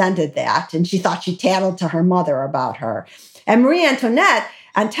Antoinette resented that, and she thought she tattled to her mother about her. And Marie Antoinette,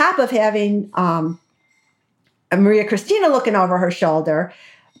 on top of having Maria Christina looking over her shoulder,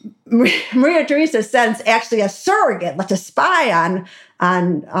 Maria Theresa sends actually a surrogate, like a spy on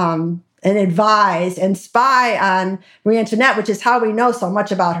and advise and spy on Marie Antoinette, which is how we know so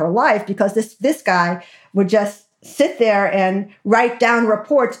much about her life, because this guy would just sit there and write down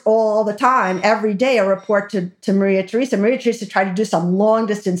reports all the time, every day, a report to Maria Theresa. Maria Theresa tried to do some long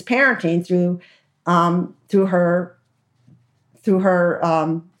distance parenting through her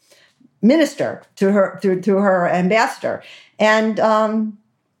minister, through her ambassador, and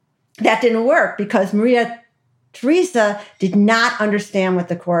that didn't work because Maria Theresa did not understand what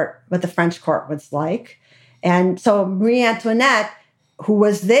the French court was like. And so Marie Antoinette, who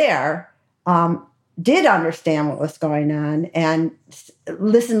was there, did understand what was going on and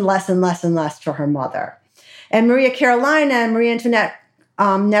listened less and less and less to her mother. And Maria Carolina and Marie Antoinette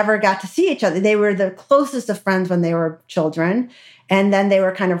never got to see each other. They were the closest of friends when they were children. And then they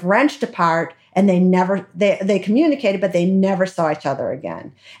were kind of wrenched apart, and they communicated, but they never saw each other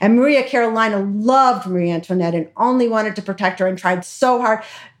again. And Maria Carolina loved Marie Antoinette and only wanted to protect her and tried so hard.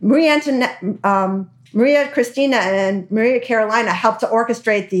 Maria Christina and Maria Carolina helped to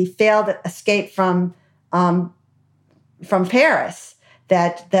orchestrate the failed escape from Paris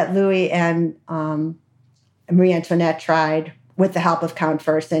that Louis and Marie Antoinette tried with the help of Count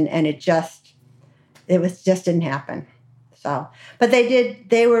Fersen, and it just didn't happen. So, but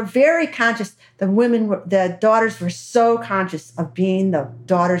they were very conscious. The daughters were so conscious of being the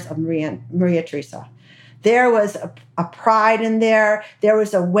daughters of Maria Theresa. There was a pride in there. There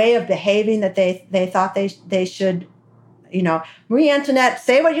was a way of behaving that they thought they should, Marie Antoinette,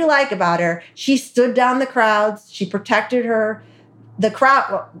 say what you like about her. She stood down the crowds. She protected her. The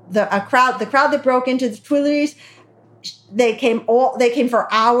crowd that broke into the Tuileries, They came for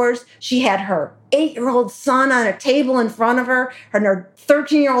hours. She had her 8-year-old son on a table in front of her, and her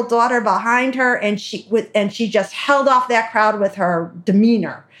 13-year-old daughter behind her, and she just held off that crowd with her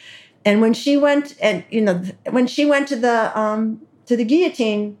demeanor. And when she went to the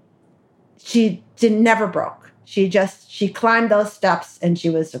guillotine, she never broke. She climbed those steps, and she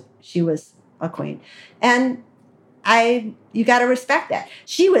was a queen. And you got to respect that.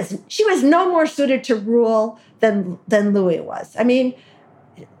 She was no more suited to rule than Louis was. I mean,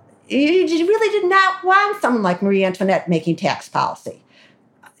 you really did not want someone like Marie Antoinette making tax policy.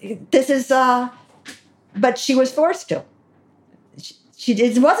 But she was forced to.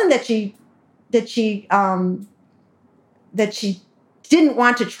 It wasn't that she didn't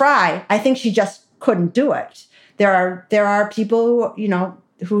want to try. I think she just couldn't do it. There are people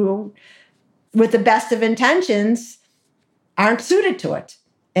who with the best of intentions aren't suited to it.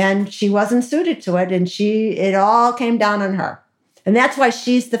 And she wasn't suited to it, and it all came down on her. And that's why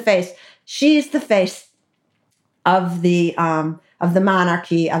she's the face. She's the face of the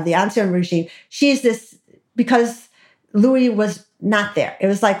monarchy, of the Ancien regime. She's this, because Louis was not there. It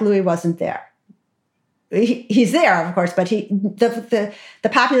was like Louis wasn't there. He's there, of course, but the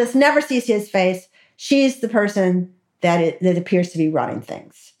populace never sees his face. She's the person that appears to be running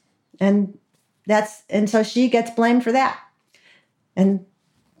things. And so she gets blamed for that.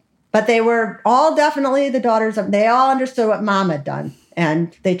 But they were all definitely the daughters of, they all understood what Mom had done,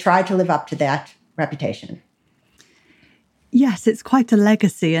 and they tried to live up to that reputation. Yes, it's quite a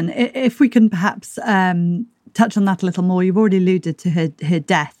legacy. And if we can perhaps touch on that a little more, you've already alluded to her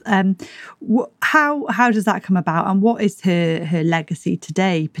death. How does that come about, and what is her legacy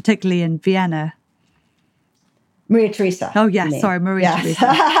today, particularly in Vienna? Maria Theresa. Oh, yes, sorry, Maria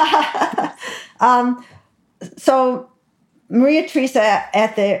Theresa. So Maria Theresa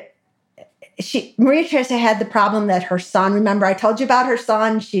Maria Theresa had the problem that her son, remember I told you about her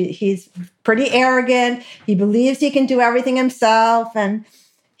son, he's pretty arrogant. He believes he can do everything himself. And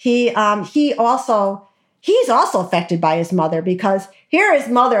he's also affected by his mother, because here his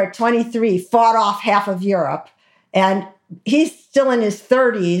mother at 23 fought off half of Europe, and he's still in his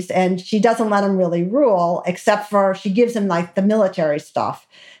 30s, and she doesn't let him really rule, except for she gives him like the military stuff.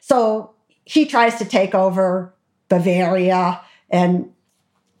 So he tries to take over Bavaria and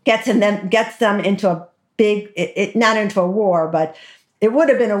gets them into a big, not into a war, but it would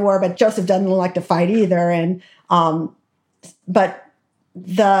have been a war, but Joseph doesn't like to fight either. And, but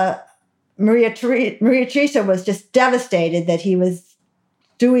Maria Theresa was just devastated that he was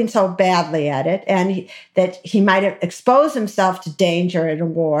doing so badly at it, and that he might have exposed himself to danger in a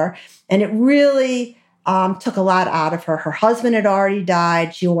war. And it really took a lot out of her. Her husband had already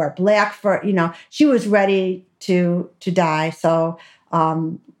died. She wore black she was ready to die. So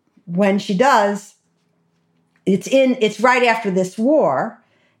when she does, it's right after this war,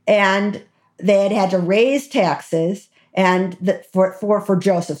 and they had to raise taxes and for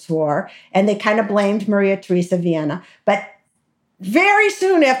Joseph's war, and they kind of blamed Maria Theresa Vienna. But very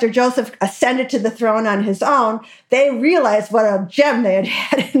soon after Joseph ascended to the throne on his own, they realized what a gem they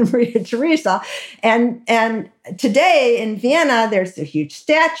had in Maria Theresa. And today in Vienna, there's a huge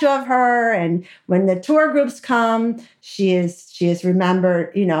statue of her. And when the tour groups come, she is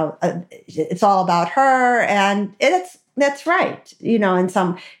remembered, it's all about her. And that's right.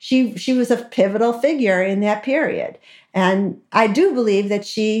 She was a pivotal figure in that period. And I do believe that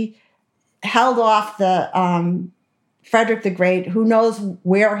she held off the, Frederick the Great, who knows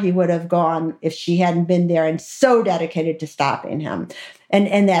where he would have gone if she hadn't been there and so dedicated to stopping him.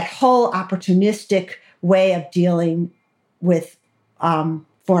 And that whole opportunistic way of dealing with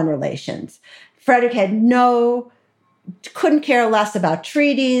foreign relations. Frederick couldn't care less about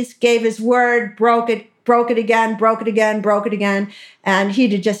treaties, gave his word, broke it again. And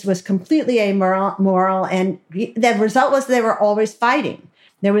he just was completely amoral. And the result was they were always fighting.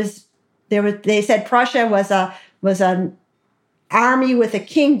 They said Prussia was an army with a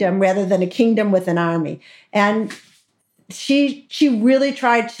kingdom rather than a kingdom with an army. And she really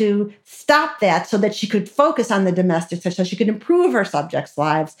tried to stop that so that she could focus on the domestic, so she could improve her subjects'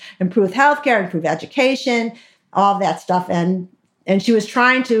 lives, improve healthcare, improve education, all that stuff. And she was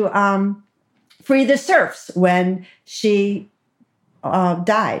trying to free the serfs when she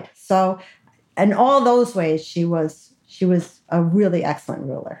died. So in all those ways, she was a really excellent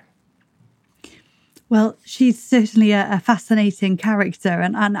ruler. Well, she's certainly a fascinating character.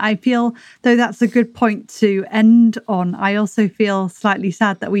 And I feel, though that's a good point to end on, I also feel slightly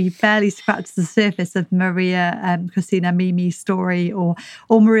sad that we barely scratched the surface of Maria Christina Mimi's story, or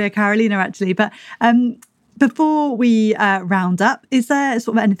Maria Carolina, actually. But Before we round up, is there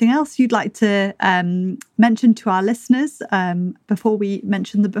sort of anything else you'd like to mention to our listeners before we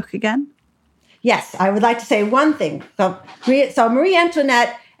mention the book again? Yes, I would like to say one thing. So Marie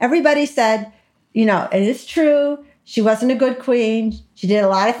Antoinette, everybody said, it is true. She wasn't a good queen. She did a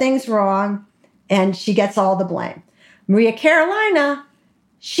lot of things wrong, and she gets all the blame. Maria Carolina,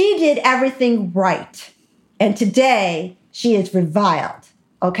 she did everything right. And today she is reviled,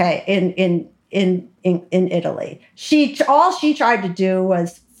 okay, in Italy. All she tried to do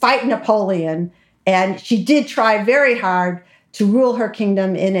was fight Napoleon, and she did try very hard to rule her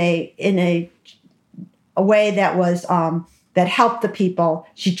kingdom in a way that was that helped the people.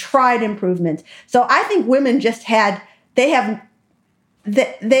 She tried improvements. So I think women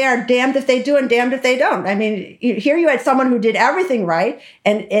they are damned if they do and damned if they don't. I mean, here you had someone who did everything right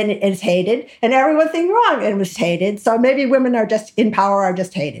and is hated, and everything wrong and was hated. So maybe women are just in power, are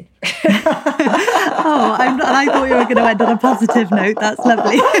just hated. I thought you were going to end on a positive note. That's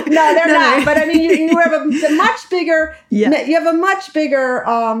lovely. No, they're not. But I mean, you have a much bigger. Yeah. You have a much bigger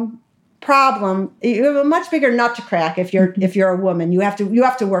problem. You have a much bigger nut to crack if you're a woman. You have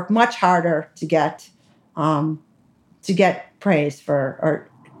to work much harder to get praise or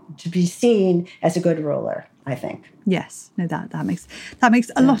to be seen as a good ruler, I think. Yes, no, that makes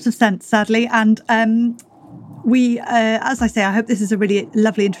a lot of sense, sadly. And we, as I say, I hope this is a really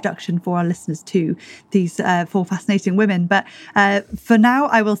lovely introduction for our listeners to these four fascinating women. But for now,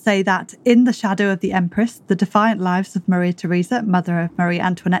 I will say that In the Shadow of the Empress, The Defiant Lives of Maria Theresa, mother of Marie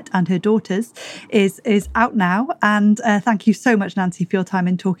Antoinette and her daughters, is out now. And thank you so much, Nancy, for your time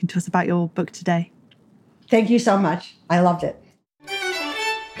in talking to us about your book today. Thank you so much. I loved it.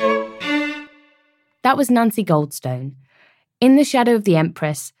 That was Nancy Goldstone. In the Shadow of the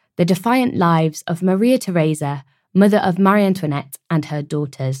Empress, The Defiant Lives of Maria Theresa, mother of Marie Antoinette and her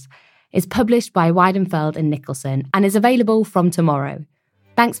daughters, is published by Weidenfeld and Nicholson and is available from tomorrow.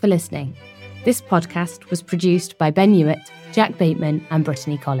 Thanks for listening. This podcast was produced by Ben Hewitt, Jack Bateman and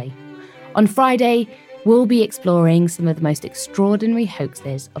Brittany Colley. On Friday, we'll be exploring some of the most extraordinary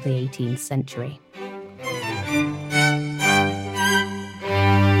hoaxes of the 18th century.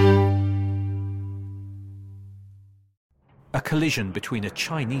 A collision between a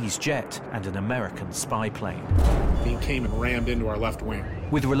Chinese jet and an American spy plane. He came and rammed into our left wing.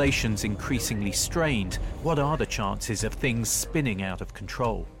 With relations increasingly strained, what are the chances of things spinning out of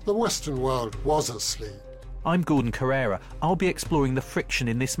control? The Western world was asleep. I'm Gordon Carrera. I'll be exploring the friction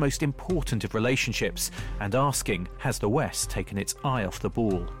in this most important of relationships and asking, has the West taken its eye off the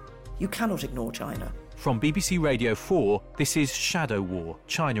ball? You cannot ignore China. From BBC Radio 4, this is Shadow War,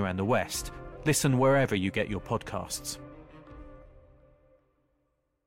 China and the West. Listen wherever you get your podcasts.